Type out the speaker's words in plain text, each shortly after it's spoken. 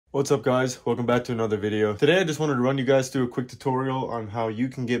What's up guys, welcome back to another video. Today I just wanted to run you guys through a quick tutorial on how you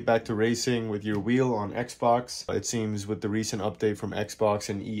can get back to racing with your wheel on Xbox. It seems with the recent update from Xbox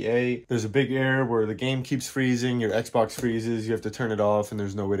and EA, there's a big error where the game keeps freezing, your Xbox freezes, you have to turn it off and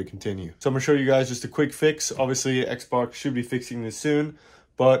there's no way to continue. So I'm gonna show you guys just a quick fix. Obviously Xbox should be fixing this soon,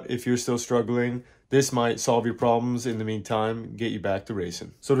 but if you're still struggling, this might solve your problems in the meantime, get you back to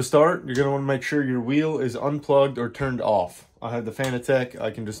racing. So to start, you're gonna wanna make sure your wheel is unplugged or turned off. I have the Fanatec,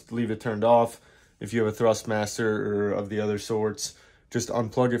 I can just leave it turned off. If you have a Thrustmaster or of the other sorts, just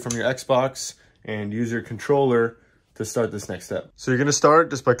unplug it from your Xbox and use your controller to start this next step. So you're gonna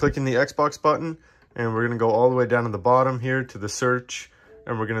start just by clicking the Xbox button, and we're gonna go all the way down to the bottom here to the search,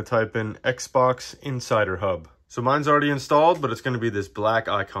 and we're gonna type in Xbox Insider Hub. So mine's already installed, but it's gonna be this black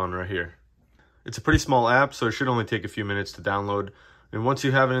icon right here. It's a pretty small app, so it should only take a few minutes to download. And once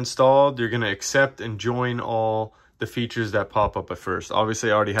you have it installed, you're gonna accept and join all the features that pop up at first.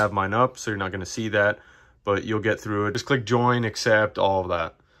 Obviously I already have mine up, so you're not gonna see that, but you'll get through it. Just click join, accept, all of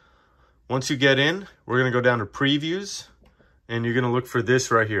that. Once you get in, we're gonna go down to previews, and you're gonna look for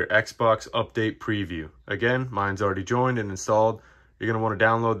this right here, Xbox Update Preview. Again, mine's already joined and installed. You're gonna wanna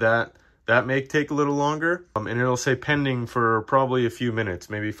download that. That may take a little longer, and it'll say pending for probably a few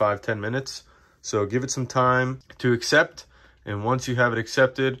minutes, maybe 5-10 minutes. So give it some time to accept, and once you have it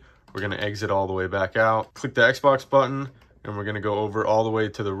accepted, we're gonna exit all the way back out. Click the Xbox button, and we're gonna go over all the way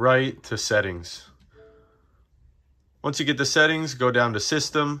to the right to settings. Once you get the settings, go down to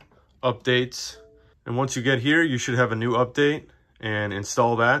system, updates, and once you get here, you should have a new update and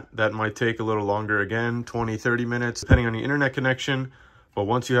install that. That might take a little longer again, 20-30 minutes, depending on the internet connection. But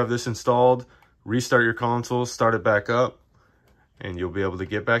once you have this installed, restart your console, start it back up, and you'll be able to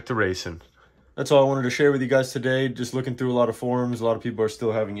get back to racing. That's all I wanted to share with you guys today. Just looking through a lot of forums, a lot of people are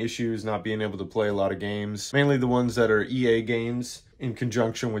still having issues not being able to play a lot of games, mainly the ones that are EA games in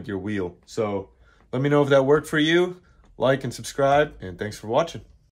conjunction with your wheel. So let me know if that worked for you. Like and subscribe, and thanks for watching.